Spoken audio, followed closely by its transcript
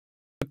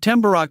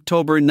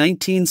September-October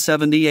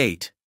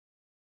 1978.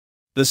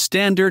 The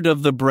Standard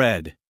of the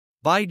Bred.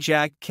 By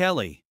Jack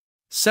Kelly.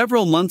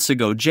 Several months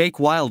ago Jake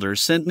Wilder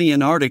sent me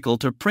an article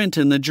to print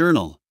in the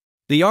journal.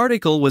 The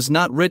article was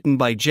not written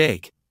by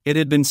Jake, it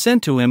had been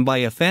sent to him by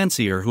a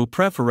fancier who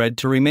preferred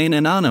to remain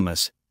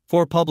anonymous,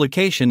 for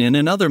publication in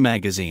another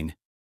magazine.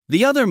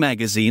 The other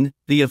magazine,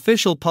 the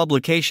official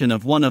publication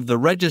of one of the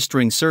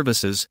registering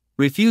services,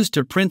 refused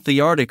to print the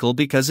article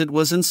because it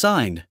wasn't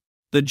signed.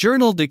 The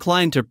journal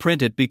declined to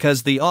print it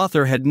because the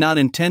author had not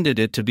intended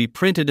it to be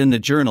printed in the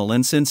journal,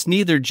 and since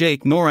neither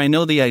Jake nor I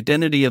know the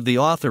identity of the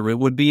author, it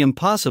would be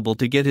impossible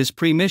to get his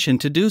permission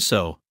to do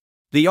so.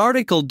 The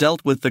article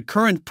dealt with the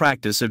current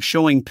practice of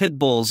showing pit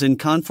bulls in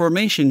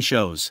conformation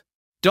shows.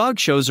 Dog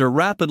shows are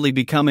rapidly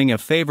becoming a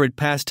favorite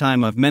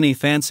pastime of many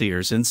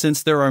fanciers, and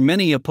since there are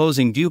many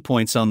opposing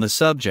viewpoints on the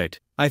subject,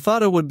 I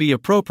thought it would be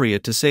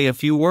appropriate to say a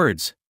few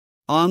words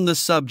on the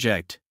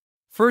subject.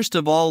 First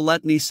of all,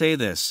 let me say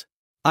this.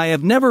 I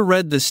have never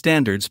read the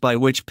standards by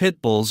which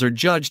pit bulls are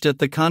judged at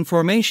the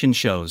conformation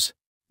shows.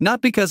 Not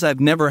because I've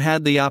never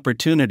had the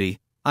opportunity,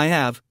 I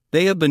have,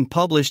 they have been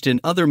published in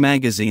other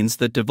magazines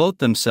that devote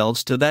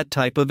themselves to that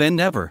type of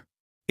endeavor.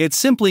 It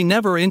simply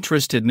never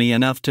interested me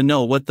enough to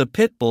know what the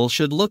pit bull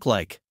should look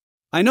like.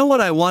 I know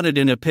what I wanted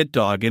in a pit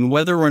dog, and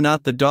whether or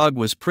not the dog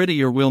was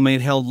pretty or well-made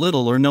held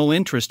little or no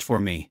interest for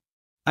me.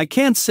 I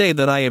can't say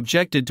that I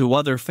objected to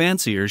other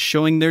fanciers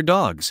showing their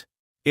dogs.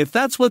 If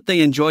that's what they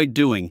enjoyed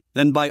doing,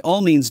 then by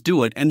all means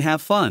do it and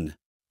have fun.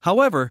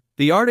 However,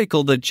 the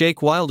article that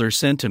Jake Wilder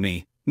sent to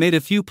me made a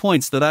few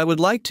points that I would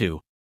like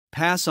to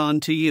pass on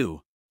to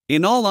you.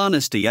 In all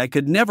honesty, I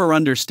could never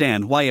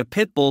understand why a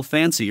pit bull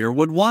fancier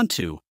would want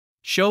to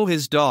show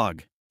his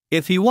dog.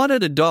 If he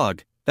wanted a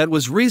dog that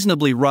was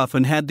reasonably rough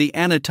and had the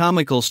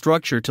anatomical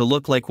structure to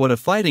look like what a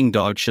fighting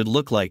dog should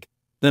look like,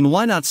 then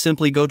why not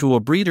simply go to a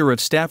breeder of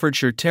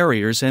Staffordshire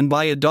Terriers and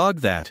buy a dog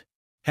that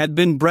had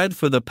been bred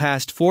for the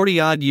past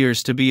 40-odd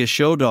years to be a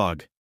show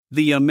dog?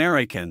 The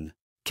American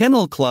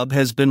Kennel Club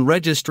has been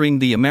registering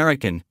the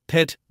American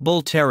Pit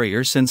Bull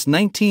Terrier since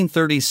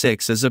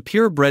 1936 as a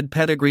purebred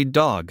pedigreed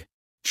dog.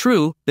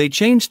 True, they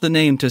changed the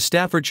name to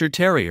Staffordshire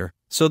Terrier,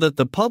 so that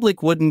the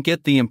public wouldn't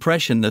get the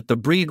impression that the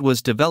breed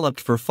was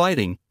developed for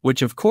fighting,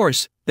 which of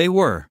course, they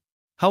were.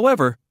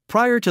 However,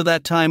 prior to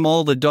that time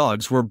all the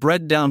dogs were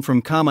bred down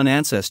from common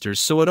ancestors,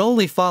 so it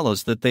only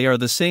follows that they are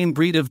the same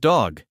breed of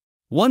dog.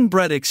 One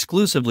bred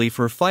exclusively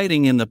for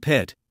fighting in the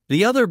pit,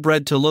 the other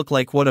bred to look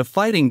like what a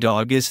fighting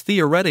dog is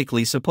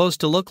theoretically supposed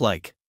to look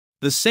like.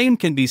 The same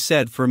can be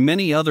said for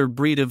many other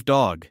breed of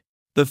dog.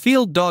 The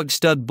Field Dog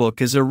Stud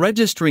Book is a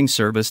registering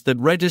service that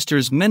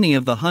registers many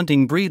of the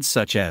hunting breeds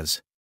such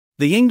as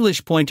the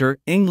English Pointer,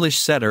 English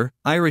Setter,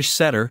 Irish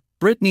Setter,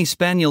 Brittany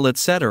Spaniel,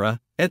 etc.,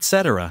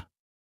 etc.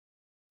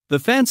 The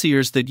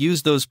fanciers that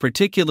use those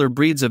particular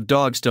breeds of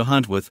dogs to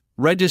hunt with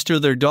register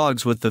their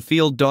dogs with the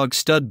Field Dog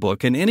Stud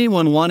Book, and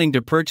anyone wanting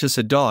to purchase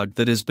a dog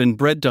that has been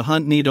bred to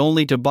hunt need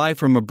only to buy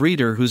from a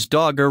breeder whose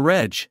dog are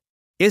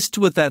registered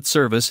with that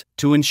service,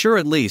 to ensure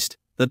at least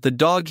that the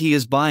dog he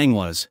is buying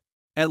was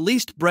at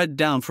least bred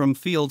down from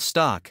field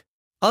stock.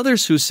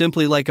 Others who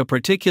simply like a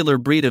particular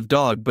breed of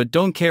dog but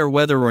don't care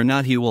whether or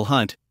not he will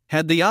hunt,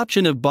 had the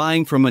option of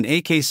buying from an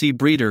AKC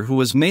breeder who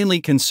was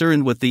mainly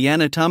concerned with the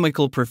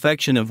anatomical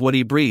perfection of what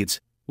he breeds,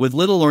 with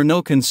little or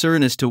no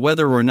concern as to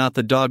whether or not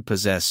the dog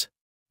possesses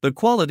the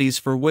qualities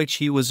for which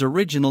he was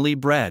originally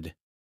bred.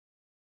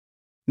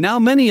 Now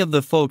many of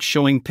the folks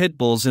showing pit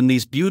bulls in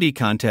these beauty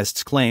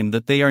contests claim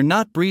that they are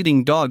not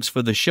breeding dogs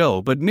for the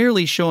show but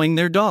merely showing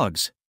their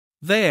dogs.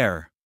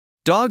 They're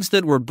dogs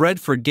that were bred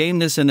for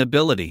gameness and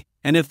ability,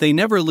 and if they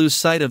never lose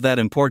sight of that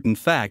important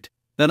fact,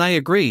 then I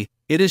agree,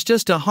 it is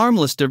just a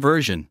harmless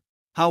diversion.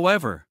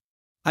 However,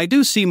 I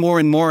do see more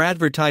and more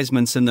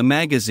advertisements in the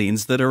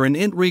magazines that are an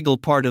integral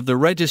part of the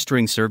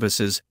registering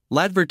services,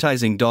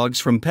 advertising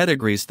dogs from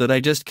pedigrees that I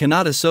just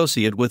cannot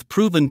associate with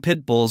proven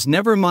pit bulls.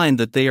 Never mind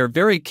that they are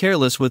very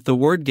careless with the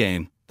word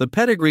game. The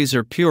pedigrees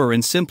are pure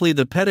and simply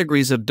the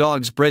pedigrees of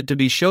dogs bred to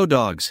be show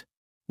dogs.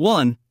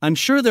 1. I'm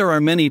sure there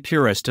are many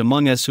purists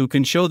among us who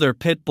can show their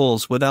pit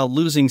bulls without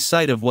losing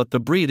sight of what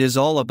the breed is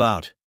all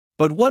about.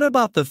 But what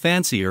about the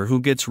fancier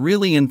who gets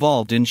really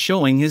involved in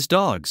showing his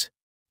dogs?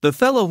 The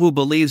fellow who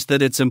believes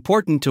that it's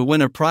important to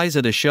win a prize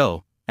at a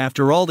show.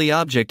 After all, the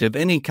object of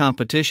any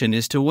competition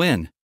is to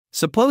win.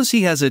 Suppose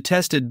he has a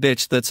tested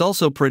bitch that's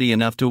also pretty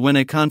enough to win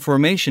a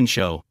conformation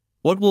show.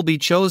 What will be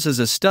chose as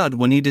a stud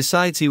when he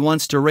decides he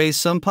wants to raise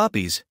some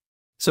puppies?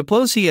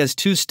 Suppose he has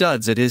two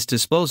studs at his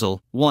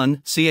disposal.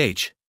 1.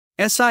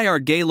 Sir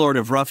Gaylord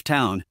of Rough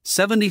Town,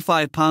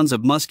 75 pounds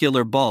of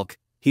muscular bulk.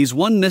 He's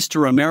won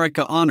Mr.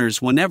 America honors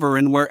whenever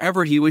and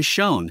wherever he was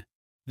shown.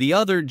 The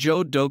other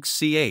Joe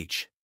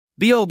Dokes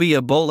B.O.B.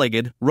 a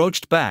bow-legged,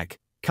 roached back,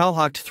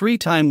 cowhocked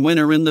 3-time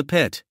winner in the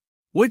pit.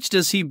 Which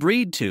does he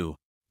breed to?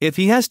 If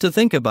he has to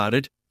think about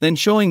it, then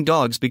showing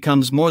dogs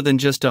becomes more than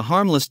just a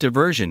harmless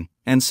diversion,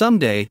 and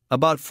someday,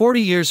 about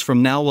 40 years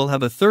from now, we'll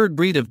have a third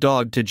breed of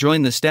dog to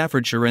join the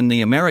Staffordshire and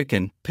the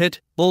American Pit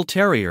Bull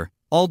Terrier,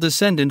 all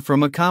descendant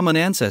from a common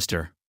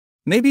ancestor.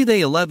 Maybe they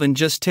 11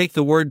 just take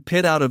the word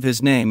pit out of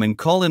his name and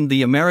call him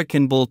the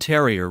American Bull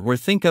Terrier, or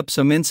think up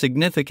some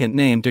insignificant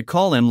name to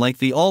call him, like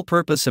the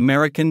all-purpose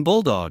American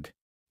Bulldog.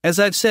 As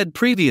I've said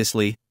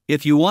previously,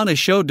 if you want a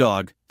show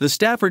dog, the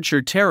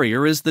Staffordshire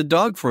Terrier is the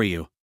dog for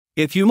you.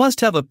 If you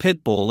must have a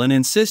pit bull and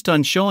insist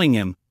on showing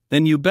him,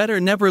 then you better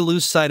never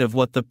lose sight of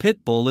what the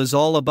pit bull is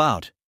all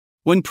about.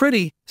 When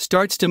pretty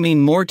starts to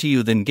mean more to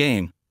you than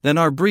game, then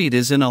our breed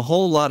is in a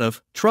whole lot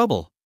of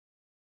trouble.